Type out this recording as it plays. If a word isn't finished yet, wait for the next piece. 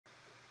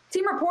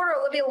Team reporter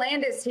Olivia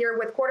Landis here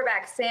with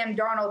quarterback Sam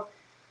Darnold.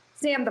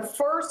 Sam, the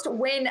first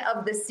win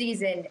of the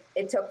season.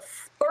 It took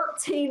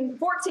 14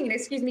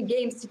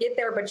 games to get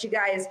there, but you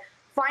guys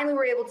finally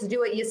were able to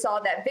do it. You saw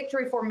that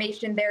victory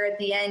formation there at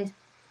the end.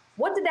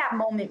 What did that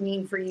moment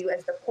mean for you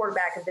as the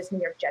quarterback of this New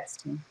York Jets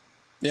team?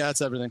 Yeah, it's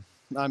everything.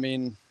 I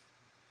mean,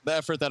 the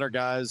effort that our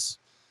guys,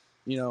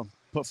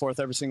 put forth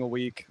every single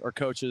week, our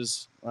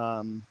coaches,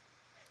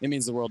 it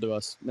means the world to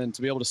us. And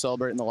to be able to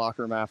celebrate in the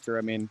locker room after,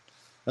 I mean,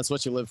 that's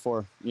what you live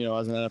for,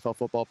 as an NFL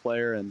football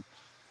player. And,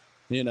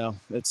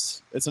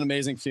 it's an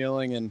amazing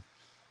feeling.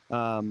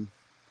 And,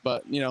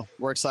 but,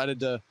 we're excited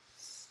to,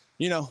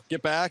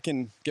 get back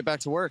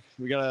to work.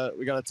 We got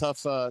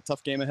a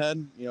tough game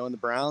ahead, in the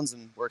Browns,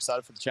 and we're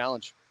excited for the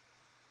challenge.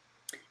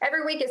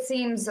 Every week, it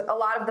seems a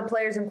lot of the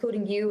players,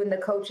 including you and the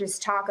coaches,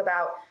 talk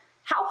about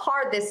how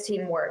hard this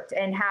team worked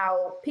and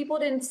how people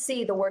didn't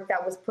see the work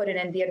that was put in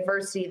and the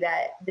adversity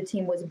that the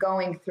team was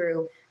going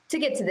through to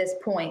get to this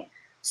point.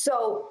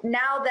 So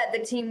now that the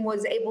team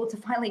was able to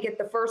finally get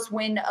the first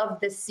win of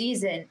the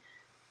season,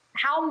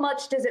 how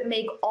much does it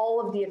make all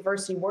of the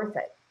adversity worth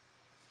it?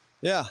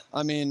 Yeah,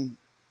 I mean,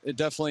 it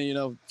definitely,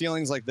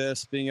 feelings like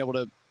this, being able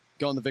to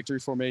go in the victory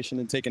formation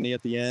and take a knee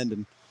at the end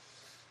and,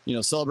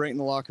 celebrate in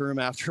the locker room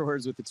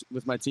afterwards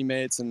with my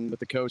teammates and with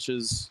the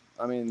coaches.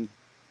 I mean,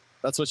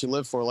 that's what you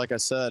live for, like I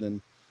said,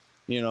 and,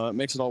 it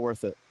makes it all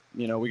worth it.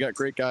 We got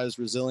great guys,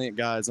 resilient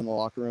guys in the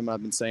locker room.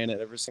 I've been saying it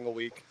every single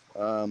week,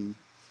 and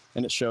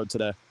it showed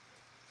today.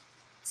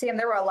 Sam,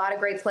 there were a lot of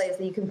great plays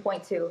that you can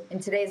point to in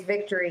today's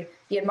victory.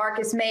 You had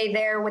Marcus May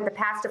there with the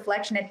pass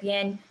deflection at the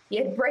end.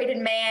 You had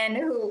Braden Mann,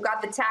 who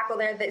got the tackle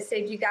there that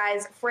saved you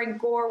guys.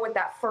 Frank Gore with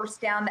that first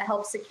down that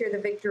helped secure the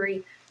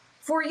victory.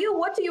 For you,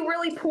 what do you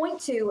really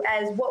point to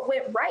as what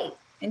went right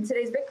in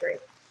today's victory?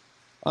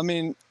 I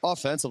mean,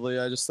 offensively,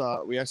 I just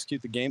thought we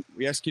executed the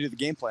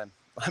game plan.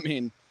 I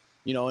mean,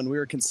 and we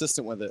were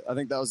consistent with it. I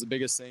think that was the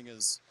biggest thing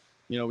is,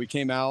 we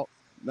came out,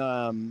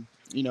 and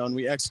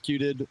we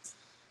executed,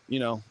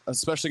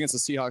 especially against the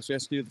Seahawks, we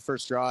executed the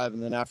first drive.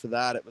 And then after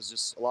that, it was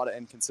just a lot of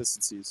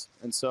inconsistencies.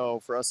 And so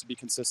for us to be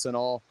consistent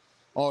all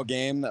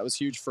game, that was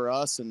huge for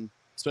us. And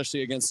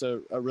especially against a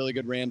really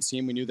good Rams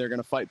team, we knew they were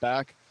going to fight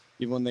back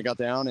even when they got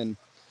down. And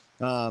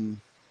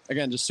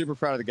again, just super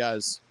proud of the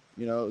guys.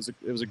 It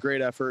was a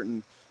great effort,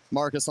 and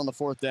Marcus on the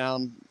fourth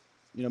down,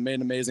 made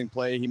an amazing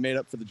play. He made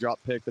up for the drop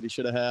pick that he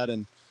should have had,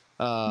 and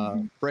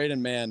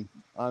Braden Mann,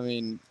 I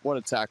mean, what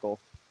a tackle!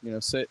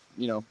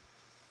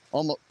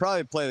 Almost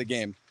probably play of the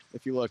game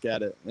if you look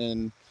at it.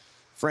 And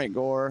Frank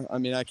Gore, I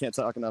mean, I can't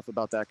talk enough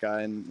about that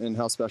guy and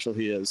how special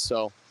he is.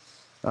 So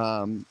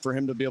for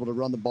him to be able to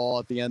run the ball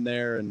at the end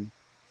there, and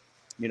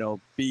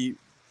be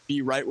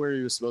right where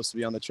he was supposed to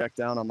be on the check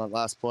down on that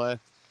last play.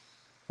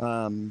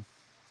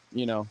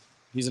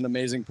 He's an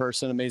amazing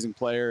person, amazing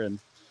player, and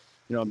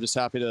I'm just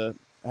happy to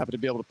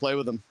be able to play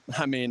with him.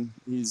 I mean,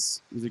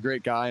 he's a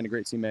great guy and a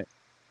great teammate.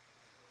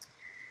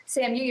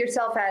 Sam, you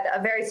yourself had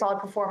a very solid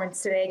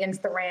performance today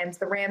against the Rams.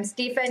 The Rams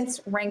defense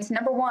ranked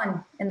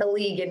 #1 in the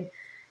league, and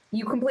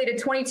you completed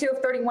 22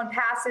 of 31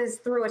 passes,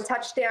 threw a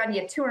touchdown.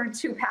 You had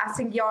 202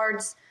 passing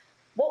yards.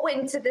 What went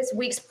into this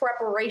week's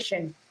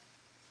preparation?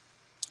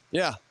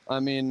 Yeah, I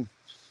mean,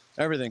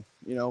 everything.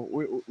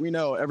 We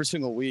know every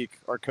single week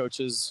our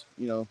coaches,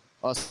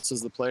 us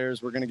as the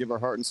players, we're going to give our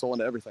heart and soul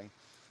into everything.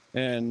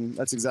 And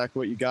that's exactly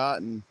what you got.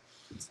 And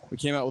we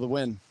came out with a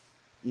win.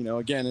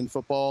 Again, in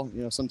football,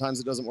 sometimes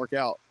it doesn't work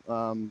out.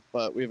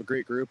 But we have a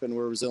great group, and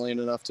we're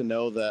resilient enough to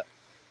know that,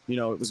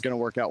 it was going to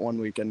work out one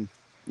week. And,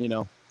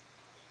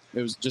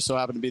 it was just so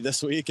happened to be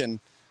this week. And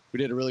we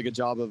did a really good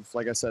job of,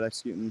 like I said,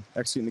 executing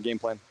the game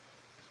plan.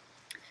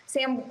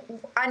 Sam,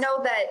 I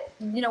know that,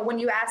 when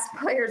you ask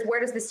players, where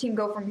does this team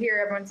go from here?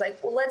 Everyone's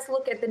like, well, let's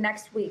look at the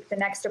next week, the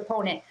next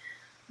opponent.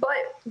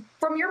 But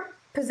from your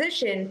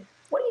position,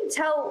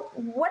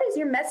 what is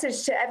your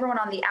message to everyone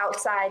on the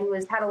outside who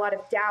has had a lot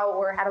of doubt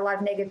or had a lot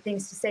of negative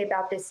things to say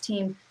about this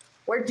team?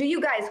 Where do you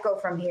guys go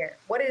from here?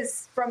 What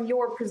is, from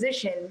your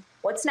position,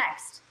 what's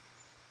next?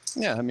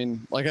 Yeah, I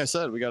mean, like I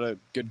said, we got a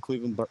good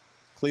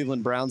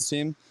Cleveland Browns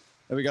team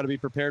that we got to be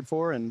prepared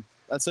for, and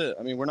that's it.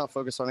 I mean, we're not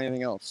focused on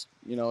anything else.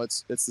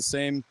 It's the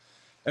same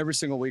every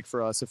single week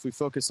for us. If we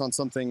focus on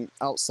something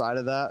outside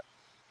of that,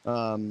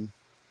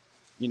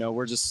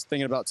 we're just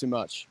thinking about too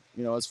much.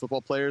 As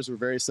football players, we're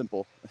very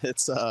simple.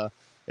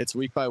 It's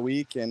week by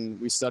week, and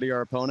we study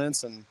our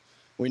opponents, and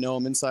we know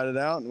them inside and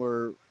out, and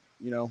we're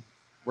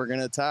going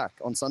to attack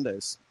on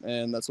Sundays,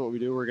 and that's what we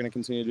do. We're going to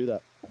continue to do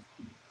that.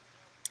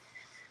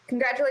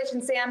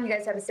 Congratulations, Sam. You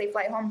guys have a safe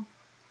flight home.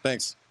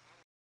 Thanks.